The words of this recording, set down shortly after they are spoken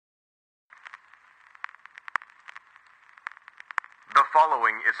The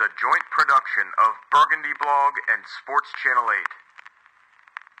following is a joint production of Burgundy Blog and Sports Channel 8.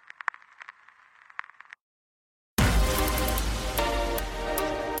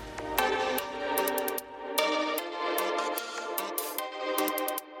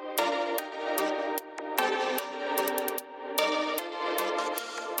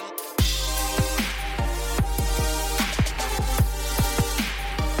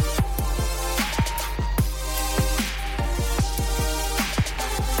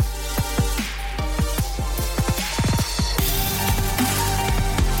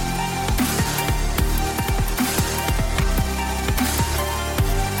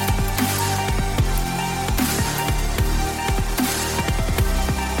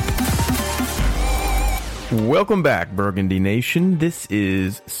 Welcome back, Burgundy Nation. This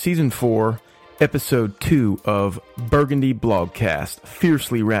is Season 4, Episode 2 of Burgundy Blogcast,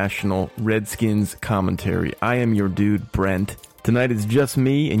 fiercely rational Redskins commentary. I am your dude, Brent. Tonight is just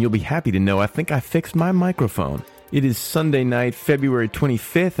me, and you'll be happy to know I think I fixed my microphone. It is Sunday night, February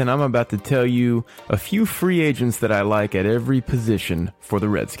 25th, and I'm about to tell you a few free agents that I like at every position for the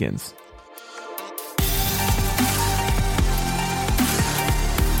Redskins.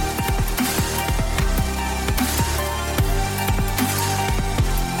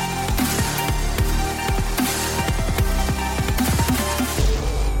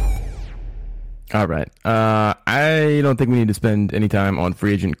 All right. I don't think we need to spend any time on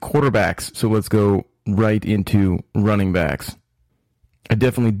free agent quarterbacks, so let's go right into running backs. I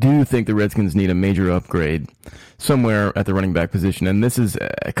definitely do think the Redskins need a major upgrade somewhere at the running back position, and this is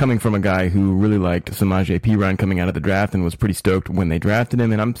coming from a guy who really liked Samaje Perine coming out of the draft and was pretty stoked when they drafted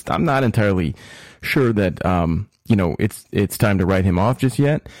him, and I'm not entirely sure that it's time to write him off just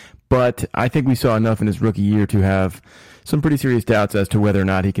yet, but I think we saw enough in his rookie year to have some pretty serious doubts as to whether or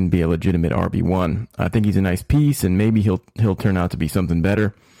not he can be a legitimate RB1. I think he's a nice piece, and maybe he'll turn out to be something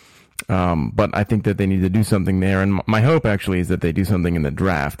better. But I think that they need to do something there, and my hope actually is that they do something in the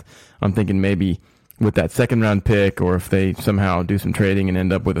draft. I'm thinking maybe with that second-round pick, or if they somehow do some trading and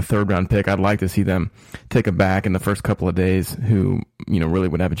end up with a third-round pick, I'd like to see them take a back in the first couple of days who really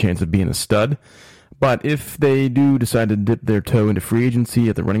would have a chance of being a stud. But if they do decide to dip their toe into free agency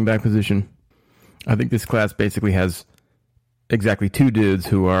at the running back position, I think this class basically has exactly two dudes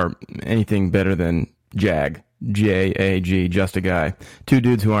who are anything better than Jag. J-A-G, just a guy. Two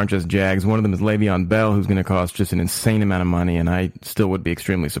dudes who aren't just Jags. One of them is Le'Veon Bell, who's going to cost just an insane amount of money, and I still would be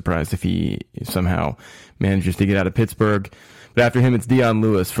extremely surprised if he somehow manages to get out of Pittsburgh. But after him, it's Dion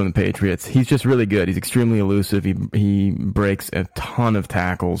Lewis from the Patriots. He's just really good. He's extremely elusive. He breaks a ton of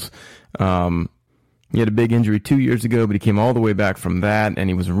tackles. He had a big injury 2 years ago, but he came all the way back from that, and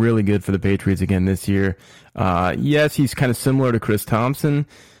he was really good for the Patriots again this year. Yes, he's kind of similar to Chris Thompson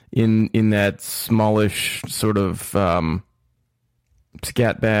in that smallish sort of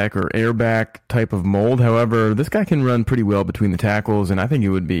scat back or airback type of mold. However, this guy can run pretty well between the tackles, and I think it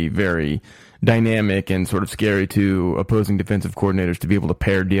would be very dynamic and sort of scary to opposing defensive coordinators to be able to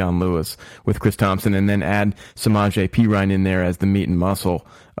pair Dion Lewis with Chris Thompson and then add Samaje Perine in there as the meat and muscle.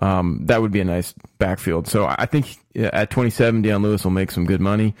 That would be a nice backfield. So I think at 27, Dion Lewis will make some good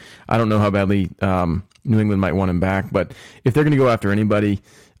money. I don't know how badly New England might want him back, but if they're going to go after anybody,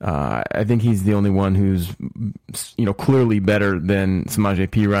 I think he's the only one who's, clearly better than Samaje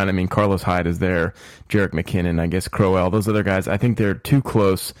Perine. I mean, Carlos Hyde is there, Jerick McKinnon, I guess Crowell, those other guys. I think they're too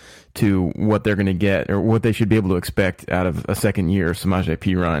close to what they're going to get or what they should be able to expect out of a second year Samaje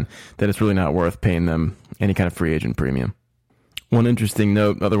Perine, that it's really not worth paying them any kind of free agent premium. One interesting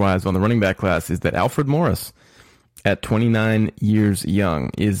note otherwise on the running back class is that Alfred Morris, at 29 years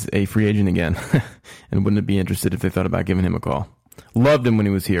young, is a free agent again. And wouldn't it be interested if they thought about giving him a call? Loved him when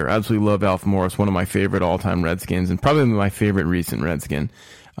he was here. Absolutely love Alf Morris, one of my favorite all-time Redskins, and probably my favorite recent Redskin.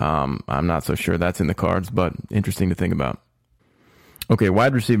 I'm not so sure that's in the cards, but interesting to think about. Okay,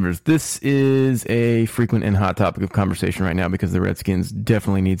 wide receivers. This is a frequent and hot topic of conversation right now because the Redskins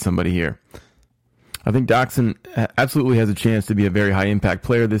definitely need somebody here. I think Doxson absolutely has a chance to be a very high-impact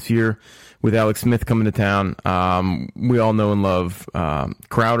player this year with Alex Smith coming to town. We all know and love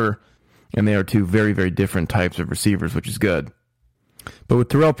Crowder, and they are two very, very different types of receivers, which is good. But with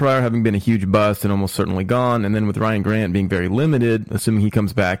Terrell Pryor having been a huge bust and almost certainly gone, and then with Ryan Grant being very limited, assuming he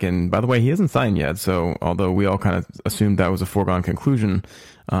comes back, and by the way, he hasn't signed yet, so although we all kind of assumed that was a foregone conclusion,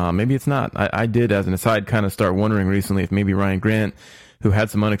 maybe it's not. I did, as an aside, kind of start wondering recently if maybe Ryan Grant, who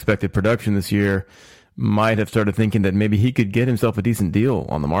had some unexpected production this year, might have started thinking that maybe he could get himself a decent deal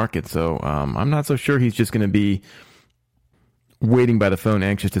on the market. So I'm not so sure he's just going to be waiting by the phone,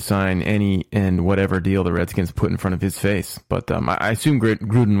 anxious to sign any and whatever deal the Redskins put in front of his face. But I assume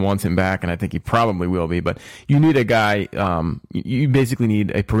Gruden wants him back, and I think he probably will be. But you need a guy, you basically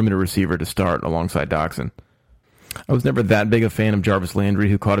need a perimeter receiver to start alongside Doxson. I was never that big a fan of Jarvis Landry,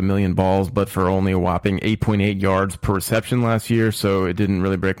 who caught 1 million balls, but for only a whopping 8.8 yards per reception last year, so it didn't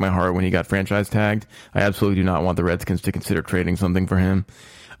really break my heart when he got franchise tagged. I absolutely do not want the Redskins to consider trading something for him.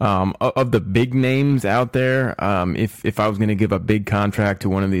 Of the big names out there, if I was going to give a big contract to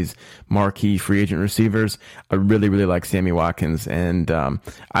one of these marquee free agent receivers, I really, really like Sammy Watkins. And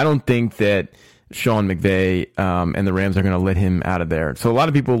I don't think that Sean McVay and the Rams are going to let him out of there. So a lot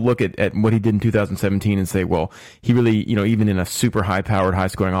of people look at what he did in 2017 and say, well, he really, even in a super high-powered,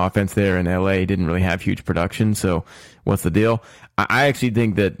 high-scoring offense there in LA, didn't really have huge production. So what's the deal? I actually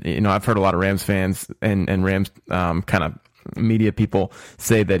think that, I've heard a lot of Rams fans and Rams kind of media people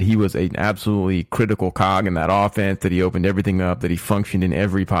say that he was an absolutely critical cog in that offense, that he opened everything up, that he functioned in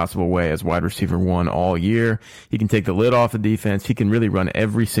every possible way as wide receiver 1 all year. He can take the lid off the defense. He can really run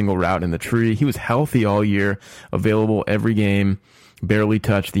every single route in the tree. He was healthy all year, available every game, barely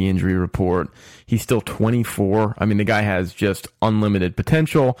touched the injury report. He's still 24. I mean, the guy has just unlimited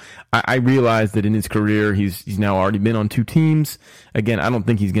potential. I realize that in his career, he's now already been on 2 teams. Again, I don't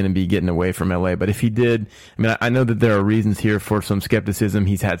think he's going to be getting away from LA, but if he did, I know that there are reasons here for some skepticism.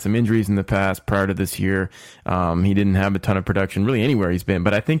 He's had some injuries in the past prior to this year. He didn't have a ton of production really anywhere he's been,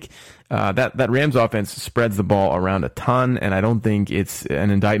 but I think that Rams offense spreads the ball around a ton, and I don't think it's an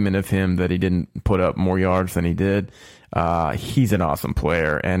indictment of him that he didn't put up more yards than he did. He's an awesome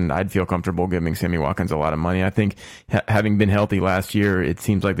player, and I'd feel comfortable giving Sammy Watkins a lot of money. I think having been healthy last year, it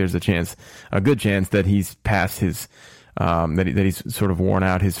seems like there's a good chance that he's past his, that he's sort of worn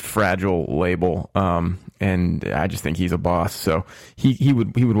out his fragile label. And I just think he's a boss. So he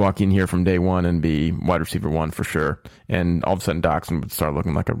would walk in here from day one and be wide receiver 1 for sure. And all of a sudden Doxson would start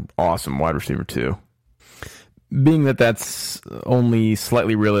looking like an awesome wide receiver 2. Being that that's only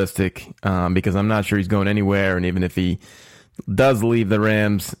slightly realistic, because I'm not sure he's going anywhere, and even if he does leave the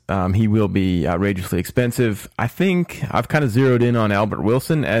Rams, he will be outrageously expensive. I think I've kind of zeroed in on Albert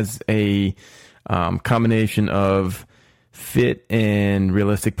Wilson as a combination of fit and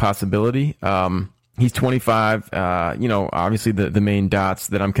realistic possibility. He's 25. Obviously the main dots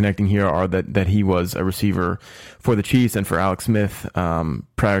that I'm connecting here are that he was a receiver for the Chiefs and for Alex Smith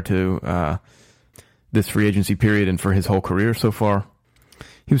prior to this free agency period and for his whole career so far.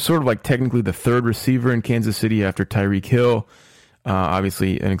 He was sort of like technically the 3rd receiver in Kansas City after Tyreek Hill.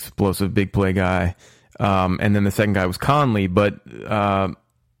 Obviously an explosive big play guy. And then the second guy was Conley, but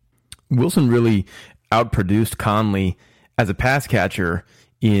Wilson really outproduced Conley as a pass catcher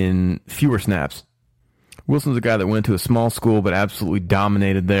in fewer snaps. Wilson's a guy that went to a small school but absolutely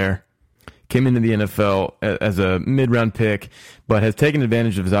dominated there. Came into the NFL as a mid-round pick, but has taken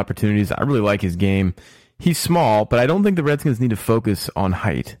advantage of his opportunities. I really like his game. He's small, but I don't think the Redskins need to focus on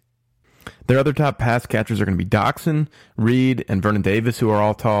height. Their other top pass catchers are going to be Doxson, Reed, and Vernon Davis, who are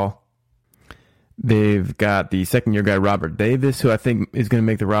all tall. They've got the second-year guy, Robert Davis, who I think is going to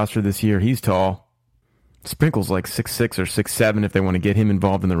make the roster this year. He's tall. Sprinkle's like 6'6" or 6'7" if they want to get him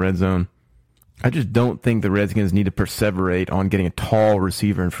involved in the red zone. I just don't think the Redskins need to perseverate on getting a tall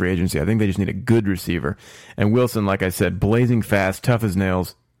receiver in free agency. I think they just need a good receiver. And Wilson, like I said, blazing fast, tough as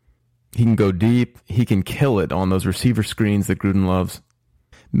nails. He can go deep. He can kill it on those receiver screens that Gruden loves.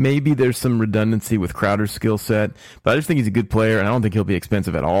 Maybe there's some redundancy with Crowder's skill set, but I just think he's a good player, and I don't think he'll be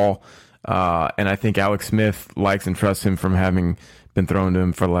expensive at all. And I think Alex Smith likes and trusts him from having been thrown to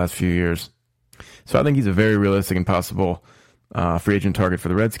him for the last few years. So I think he's a very realistic and possible free agent target for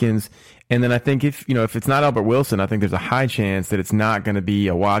the Redskins. And then I think if it's not Albert Wilson, I think there's a high chance that it's not going to be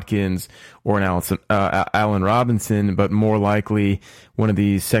a Watkins or an Allen Robinson, but more likely one of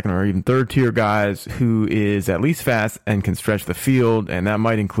these second or even third tier guys who is at least fast and can stretch the field. And that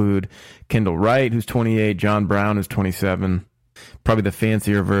might include Kendall Wright, who's 28, John Brown, who's 27. Probably the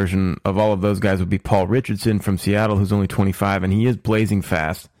fancier version of all of those guys would be Paul Richardson from Seattle, who's only 25, and he is blazing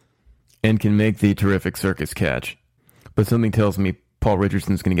fast and can make the terrific circus catch. But something tells me Paul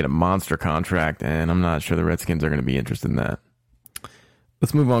Richardson's going to get a monster contract, and I'm not sure the Redskins are going to be interested in that.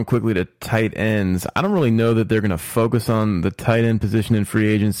 Let's move on quickly to tight ends. I don't really know that they're going to focus on the tight end position in free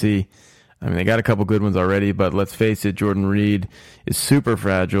agency. I mean, they got a couple good ones already, but let's face it, Jordan Reed is super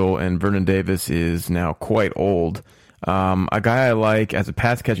fragile, and Vernon Davis is now quite old. A guy I like as a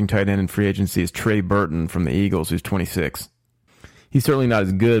pass-catching tight end in free agency is Trey Burton from the Eagles, who's 26. He's certainly not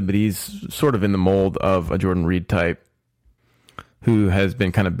as good, but he's sort of in the mold of a Jordan Reed type, who has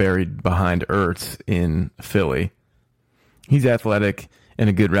been kind of buried behind Ertz in Philly. He's athletic and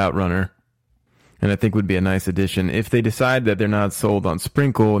a good route runner. and I think would be a nice addition. If they decide that they're not sold on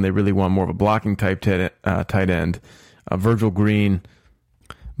Sprinkle and they really want more of a blocking type tight end, Virgil Green,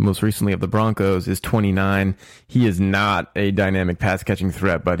 most recently of the Broncos, is 29. He is not a dynamic pass-catching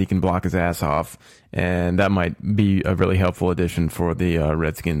threat, but he can block his ass off, and that might be a really helpful addition for the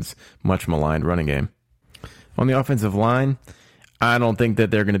Redskins' much-maligned running game. On the offensive line, I don't think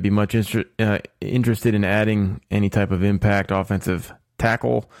that they're going to be much interested in adding any type of impact offensive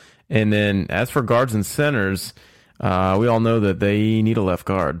tackle. And then as for guards and centers, we all know that they need a left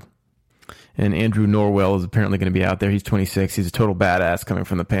guard. And Andrew Norwell is apparently going to be out there. He's 26. He's a total badass coming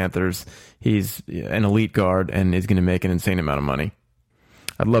from the Panthers. He's an elite guard and is going to make an insane amount of money.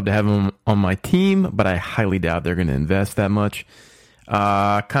 I'd love to have him on my team, but I highly doubt they're going to invest that much.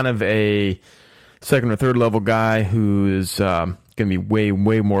 Kind of a second or third level guy who is going to be way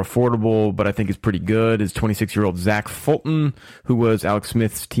more affordable, but I think is pretty good, is 26-year-old Zach Fulton, who was Alex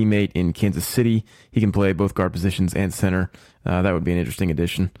Smith's teammate in Kansas City. He can play both guard positions and center. That would be an interesting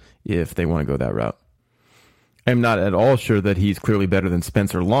addition if they want to go that route. I'm not at all sure that he's clearly better than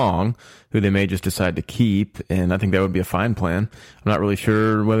Spencer Long, who they may just decide to keep, and I think that would be a fine plan. I'm not really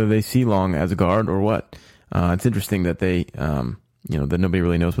sure whether they see Long as a guard or what. It's interesting that they, that nobody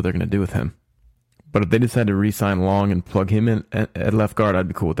really knows what they're going to do with him. But if they decide to re-sign Long and plug him in at left guard, I'd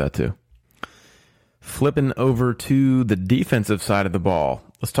be cool with that too. Flipping over to the defensive side of the ball,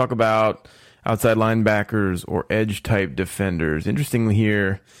 let's talk about outside linebackers or edge-type defenders. Interestingly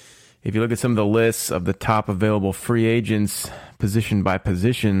here, if you look at some of the lists of the top available free agents, position by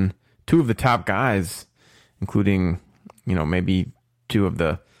position, two of the top guys, including, maybe two of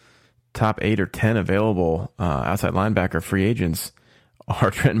the top 8 or 10 available outside linebacker free agents,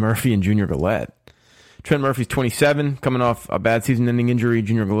 are Trent Murphy and Junior Galette. Trent Murphy's 27, coming off a bad season-ending injury.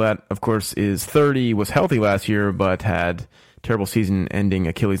 Junior Galette, of course, is 30, was healthy last year, but had terrible season-ending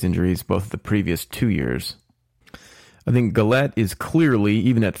Achilles injuries both of the previous 2 years. I think Galette is clearly,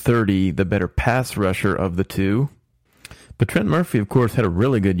 even at 30, the better pass rusher of the two. But Trent Murphy, of course, had a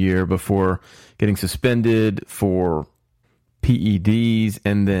really good year before getting suspended for PEDs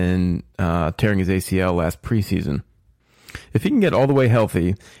and then tearing his ACL last preseason. If he can get all the way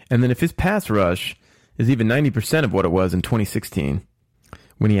healthy, and then if his pass rush is even 90% of what it was in 2016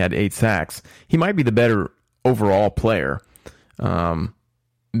 when he had 8 sacks, he might be the better overall player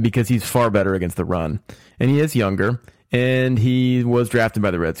because he's far better against the run. And he is younger, and he was drafted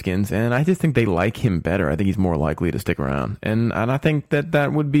by the Redskins, and I just think they like him better. I think he's more likely to stick around. And I think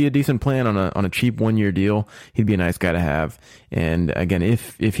that would be a decent plan on a cheap 1-year deal. He'd be a nice guy to have. And again,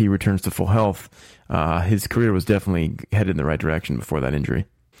 if he returns to full health, his career was definitely headed in the right direction before that injury.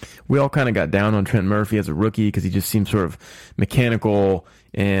 We all kind of got down on Trent Murphy as a rookie because he just seemed sort of mechanical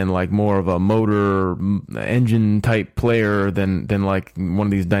and like more of a motor engine type player than like one of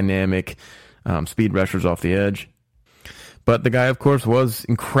these dynamic speed rushers off the edge. But the guy, of course, was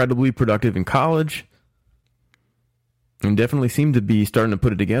incredibly productive in college and definitely seemed to be starting to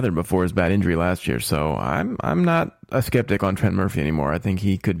put it together before his bad injury last year. So I'm not a skeptic on Trent Murphy anymore. I think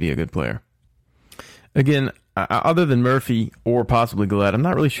he could be a good player. Again, other than Murphy or possibly Galette, I'm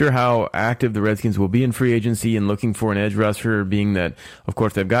not really sure how active the Redskins will be in free agency and looking for an edge rusher, being that, of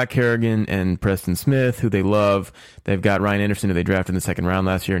course, they've got Kerrigan and Preston Smith, who they love. They've got Ryan Anderson, who they drafted in the second round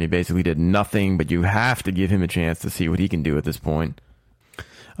last year, and he basically did nothing, but you have to give him a chance to see what he can do at this point.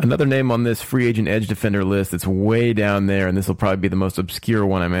 Another name on this free agent edge defender list that's way down there, and this will probably be the most obscure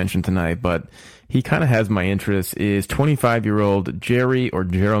one I mentioned tonight, but he kind of has my interest, is 25-year-old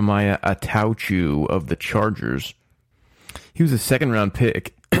Jeremiah Atauchu of the Chargers. He was a second-round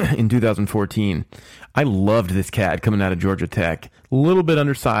pick in 2014. I loved this cat coming out of Georgia Tech. A little bit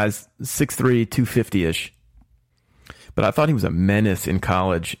undersized, 6'3", 250-ish. But I thought he was a menace in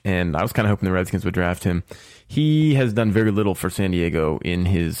college, and I was kind of hoping the Redskins would draft him. He has done very little for San Diego in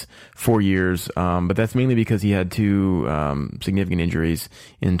his 4 years, but that's mainly because he had 2 significant injuries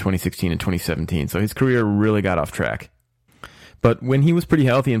in 2016 and 2017. So his career really got off track. But when he was pretty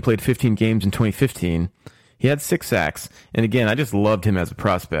healthy and played 15 games in 2015, he had 6 sacks. And again, I just loved him as a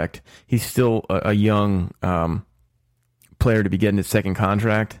prospect. He's still a young player to be getting his second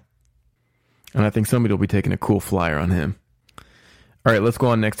contract. And I think somebody will be taking a cool flyer on him. All right, let's go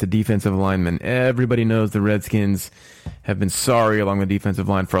on next to defensive linemen. Everybody knows the Redskins have been sorry along the defensive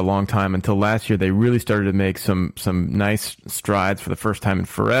line for a long time. Until last year, they really started to make some nice strides for the first time in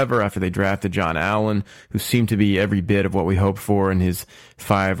forever after they drafted John Allen, who seemed to be every bit of what we hoped for in his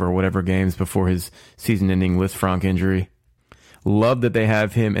 5 or whatever games before his season-ending Lisfranc injury. Love that they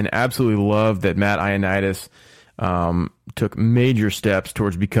have him, and absolutely love that Matt Ioannidis took major steps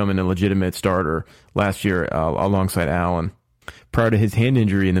towards becoming a legitimate starter last year alongside Allen. Prior to his hand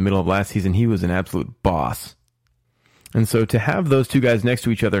injury in the middle of last season, he was an absolute boss. And so to have those two guys next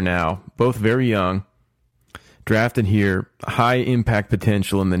to each other now, both very young, drafted here, high impact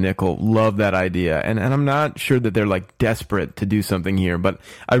potential in the nickel, love that idea. And I'm not sure that they're like desperate to do something here, but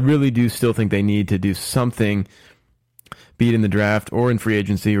I really do still think they need to do something, be it in the draft or in free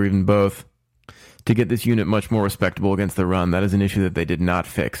agency or even both, to get this unit much more respectable against the run. That is an issue that they did not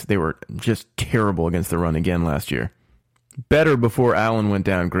fix. They were just terrible against the run again last year. Better before Allen went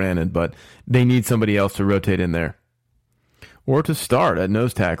down, granted, but they need somebody else to rotate in there. Or to start at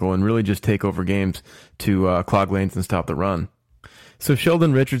nose tackle and really just take over games to clog lanes and stop the run. So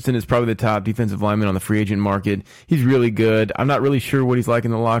Sheldon Richardson is probably the top defensive lineman on the free agent market. He's really good. I'm not really sure what he's like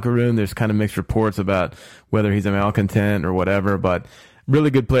in the locker room. There's kind of mixed reports about whether he's a malcontent or whatever, but really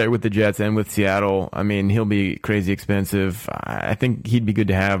good player with the Jets and with Seattle. I mean, he'll be crazy expensive. I think he'd be good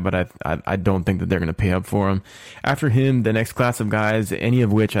to have, but I don't think that they're going to pay up for him. After him, the next class of guys, any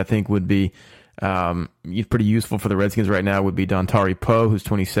of which I think would be pretty useful for the Redskins right now, would be Dontari Poe, who's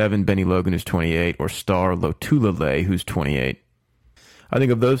 27, Benny Logan, who's 28, or Star Lotulelei, who's 28. I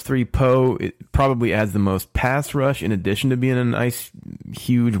think of those three, Poe probably adds the most pass rush in addition to being a nice,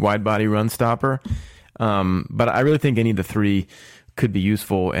 huge, wide-body run stopper. But I really think any of the three could be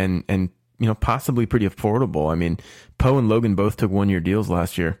useful and possibly pretty affordable. I mean, Poe and Logan both took one-year deals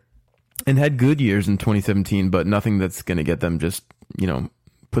last year and had good years in 2017, but nothing that's going to get them just,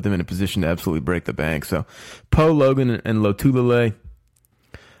 put them in a position to absolutely break the bank. So Poe, Logan, and Lotulelei,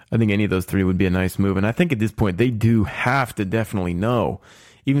 I think any of those three would be a nice move. And I think at this point, they do have to definitely know,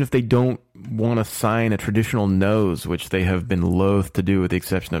 even if they don't want to sign a traditional nose, which they have been loath to do with the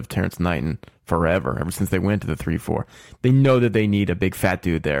exception of Terrence Knighton forever, ever since they went to the 3-4. They know that they need a big fat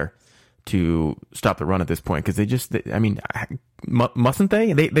dude there to stop the run at this point, because mustn't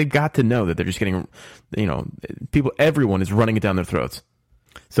they? They've got to know that they're just getting, everyone is running it down their throats.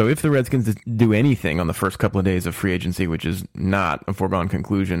 So if the Redskins do anything on the first couple of days of free agency, which is not a foregone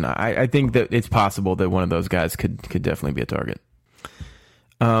conclusion, I think that it's possible that one of those guys could definitely be a target.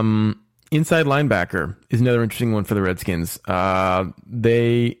 Inside linebacker is another interesting one for the Redskins.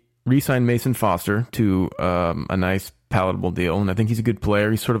 They re-signed Mason Foster to a nice, palatable deal, and I think he's a good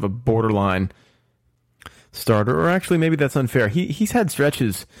player. He's sort of a borderline starter, or actually maybe that's unfair. He's had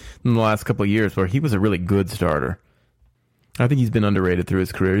stretches in the last couple of years where he was a really good starter. I think he's been underrated through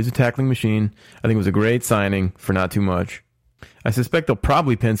his career. He's a tackling machine. I think it was a great signing for not too much. I suspect they'll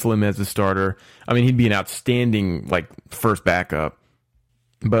probably pencil him as a starter. I mean, he'd be an outstanding, first backup.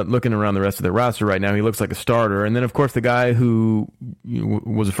 But looking around the rest of the roster right now, he looks like a starter. And then, of course, the guy who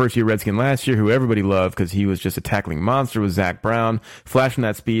was a first-year Redskin last year, who everybody loved because he was just a tackling monster, was Zach Brown, flashing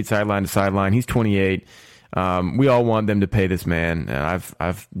that speed sideline to sideline. He's 28. We all want them to pay this man, and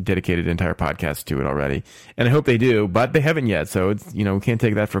I've dedicated an entire podcast to it already, and I hope they do, but they haven't yet, so it's, we can't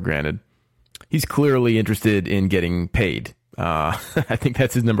take that for granted. He's clearly interested in getting paid. I think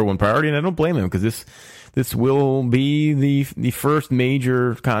that's his number one priority, and I don't blame him, because this will be the first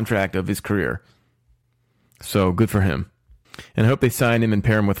major contract of his career. So good for him. And I hope they sign him and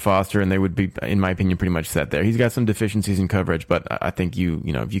pair him with Foster, and they would be, in my opinion, pretty much set there. He's got some deficiencies in coverage, but I think if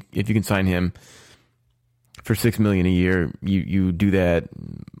you can sign him for $6 million a year, you do that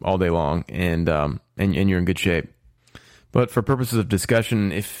all day long, and you're in good shape. But for purposes of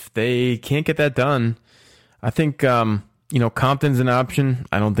discussion, if they can't get that done, I think Compton's an option.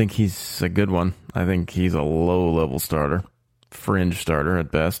 I don't think he's a good one. I think he's a low-level starter, fringe starter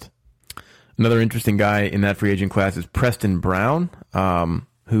at best. Another interesting guy in that free agent class is Preston Brown,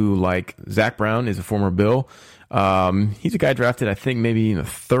 who, like Zach Brown, is a former Bill. He's a guy drafted, I think, maybe in the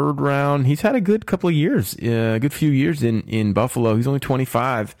third round. He's had a good couple of years, a good few years in Buffalo. He's only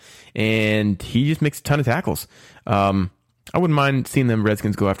 25, and he just makes a ton of tackles. I wouldn't mind seeing them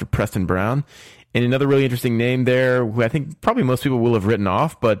Redskins go after Preston Brown. And another really interesting name there, who I think probably most people will have written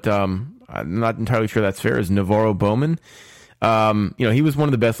off, but I'm not entirely sure that's fair, is Navarro Bowman. He was one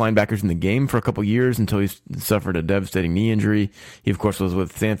of the best linebackers in the game for a couple years until he suffered a devastating knee injury. He, of course, was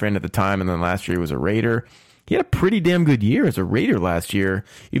with San Fran at the time, and then last year he was a Raider. He had a pretty damn good year as a Raider last year,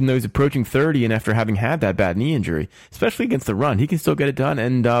 even though he's approaching 30 and after having had that bad knee injury, especially against the run. He can still get it done,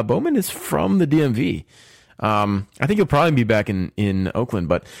 and Bowman is from the DMV. I think he'll probably be back in Oakland,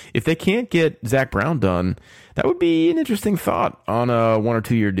 but if they can't get Zach Brown done, that would be an interesting thought on a 1 or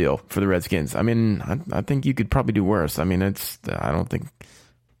 2 year deal for the Redskins. I mean, I think you could probably do worse. I mean, I don't think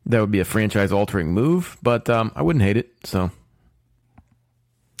that would be a franchise altering move, but I wouldn't hate it. So,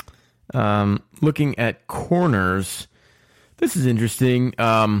 looking at corners, this is interesting.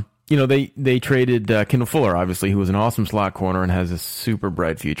 They traded Kendall Fuller, obviously, who was an awesome slot corner and has a super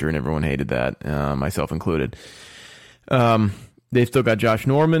bright future, and everyone hated that, myself included. They've still got Josh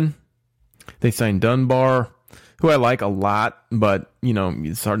Norman. They signed Dunbar, who I like a lot, but,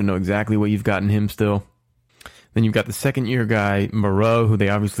 it's hard to know exactly what you've got in him still. Then you've got the second-year guy, Moreau, who they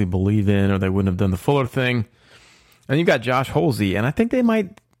obviously believe in, or they wouldn't have done the Fuller thing. And you've got Josh Holsey, and I think they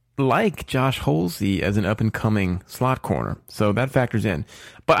might like Josh Holsey as an up-and-coming slot corner. So that factors in.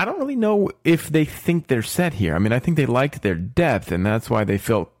 But I don't really know if they think they're set here. I mean, I think they liked their depth, and that's why they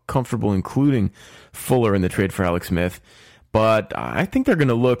felt comfortable including Fuller in the trade for Alex Smith. But I think they're going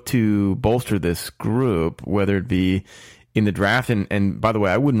to look to bolster this group, whether it be in the draft. And by the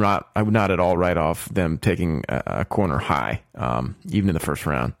way, I would not at all write off them taking a corner high, even in the first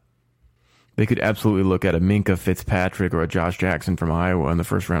round. They could absolutely look at a Minkah Fitzpatrick or a Josh Jackson from Iowa in the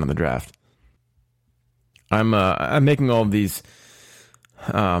first round of the draft. I'm making all of these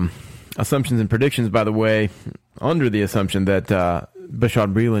assumptions and predictions, by the way, under the assumption that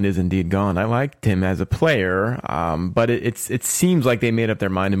Bashaud Breeland is indeed gone. I liked him as a player, but it seems like they made up their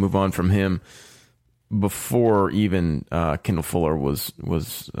mind to move on from him before even Kendall Fuller was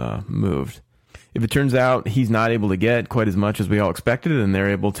moved. If it turns out he's not able to get quite as much as we all expected and they're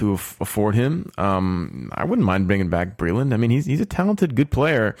able to afford him, I wouldn't mind bringing back Breeland. I mean, he's a talented, good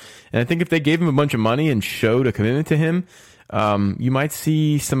player. And I think if they gave him a bunch of money and showed a commitment to him, you might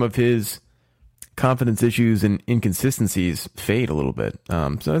see some of his confidence issues and inconsistencies fade a little bit.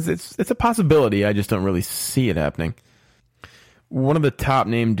 So it's a possibility. I just don't really see it happening. One of the top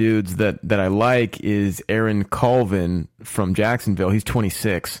name dudes that I like is Aaron Colvin from Jacksonville. He's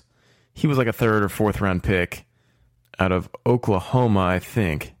 26. He was like a third or fourth round pick out of Oklahoma, I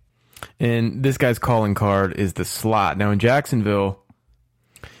think. And this guy's calling card is the slot. Now in Jacksonville,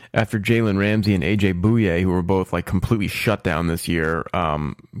 after Jalen Ramsey and AJ Bouye, who were both like completely shut down this year,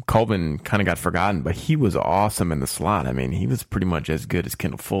 Colvin kind of got forgotten, but he was awesome in the slot. I mean, he was pretty much as good as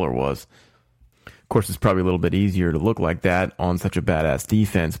Kendall Fuller was. Of course, it's probably a little bit easier to look like that on such a badass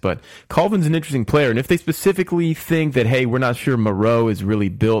defense, but Colvin's an interesting player. And if they specifically think that, hey, we're not sure Moreau is really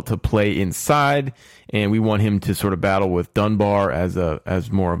built to play inside, and we want him to sort of battle with Dunbar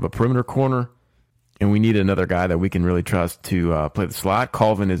as more of a perimeter corner, and we need another guy that we can really trust to play the slot,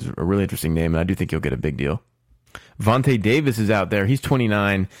 Colvin is a really interesting name, and I do think he'll get a big deal. Vontae Davis is out there. He's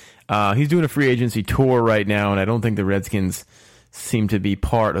 29. He's doing a free agency tour right now, and I don't think the Redskins seem to be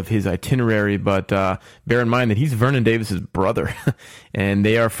part of his itinerary, but bear in mind that he's Vernon Davis's brother, and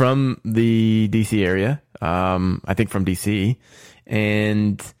they are from the D.C. area, I think from D.C.,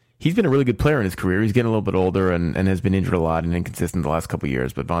 and he's been a really good player in his career. He's getting a little bit older and has been injured a lot and inconsistent the last couple of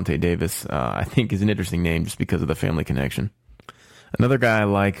years, but Vontae Davis, I think, is an interesting name just because of the family connection. Another guy I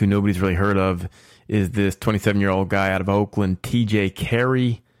like who nobody's really heard of is this 27-year-old guy out of Oakland, T.J.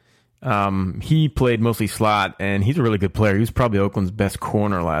 Carey. He played mostly slot, and he's a really good player. He was probably Oakland's best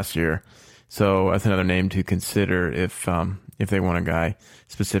corner last year. So that's another name to consider if they want a guy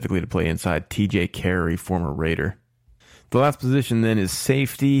specifically to play inside. T.J. Carey, former Raider. The last position then is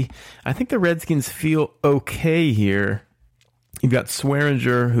safety. I think the Redskins feel okay here. You've got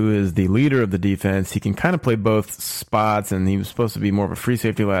Swearinger, who is the leader of the defense. He can kind of play both spots, and he was supposed to be more of a free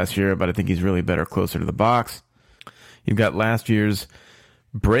safety last year, but I think he's really better closer to the box. You've got last year's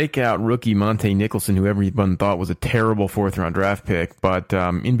breakout rookie Monte Nicholson, who everyone thought was a terrible fourth-round draft pick, but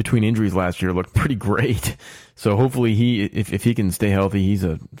in between injuries last year looked pretty great. So hopefully if he can stay healthy, he's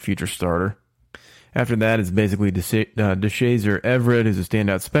a future starter. After that is basically DeShazer Everett, who's a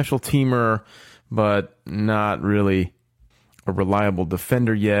standout special teamer, but not really a reliable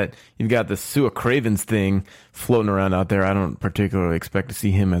defender yet. You've got the Sua Cravens thing floating around out there. I don't particularly expect to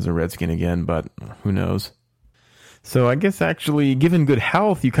see him as a Redskin again, but who knows? So I guess actually, given good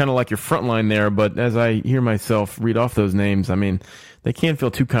health, you kind of like your front line there, but as I hear myself read off those names, I mean, they can't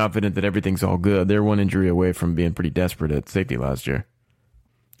feel too confident that everything's all good. They're one injury away from being pretty desperate at safety last year.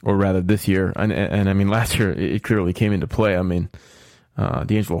 Or rather, this year. And I mean, last year, it clearly came into play. I mean,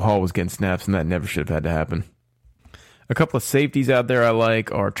 D'Angelo Hall was getting snaps, and that never should have had to happen. A couple of safeties out there I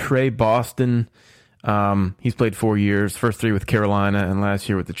like are Trey Boston. He's played 4 years, first 3 with Carolina and last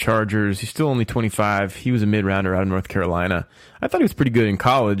year with the Chargers. He's still only 25. He was a mid-rounder out of North Carolina. I thought he was pretty good in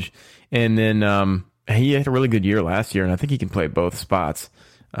college, and then he had a really good year last year, and I think he can play both spots.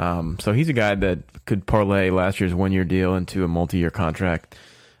 So he's a guy that could parlay last year's one-year deal into a multi-year contract.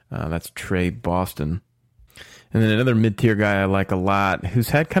 That's Trey Boston. And then another mid-tier guy I like a lot,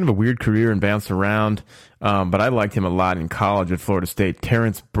 who's had kind of a weird career and bounced around, but I liked him a lot in college at Florida State.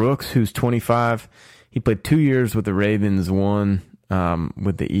 Terrence Brooks, who's 25. He played 2 years with the Ravens, 1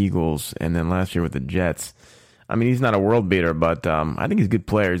 with the Eagles, and then last year with the Jets. I mean, he's not a world beater, but I think he's a good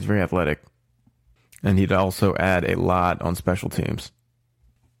player. He's very athletic. And he'd also add a lot on special teams.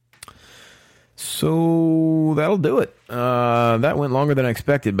 So that'll do it. That went longer than I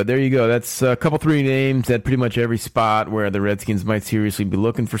expected, but there you go. That's a couple 3 names at pretty much every spot where the Redskins might seriously be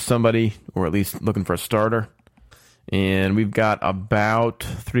looking for somebody, or at least looking for a starter. And we've got about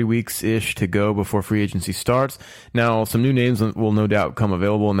 3 weeks-ish to go before free agency starts. Now, some new names will no doubt come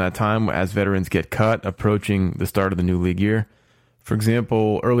available in that time as veterans get cut, approaching the start of the new league year. For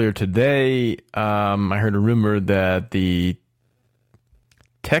example, earlier today, I heard a rumor that the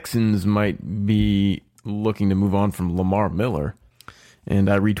Texans might be looking to move on from Lamar Miller. And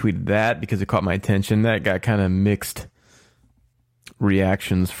I retweeted that because it caught my attention. That got kind of mixed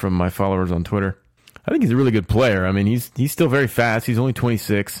reactions from my followers on Twitter. I think he's a really good player. I mean, he's still very fast. He's only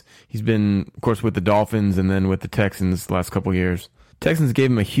 26. He's been, of course, with the Dolphins and then with the Texans the last couple years. Texans gave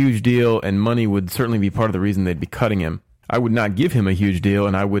him a huge deal, and money would certainly be part of the reason they'd be cutting him. I would not give him a huge deal,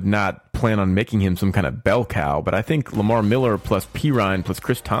 and I would not plan on making him some kind of bell cow. But I think Lamar Miller plus Pirine plus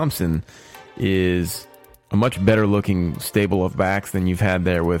Chris Thompson is a much better-looking stable of backs than you've had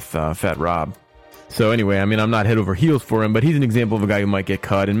there with Fat Rob. So anyway, I mean, I'm not head over heels for him, but he's an example of a guy who might get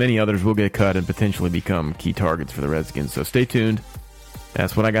cut, and many others will get cut and potentially become key targets for the Redskins. So stay tuned.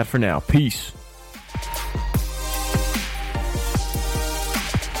 That's what I got for now. Peace.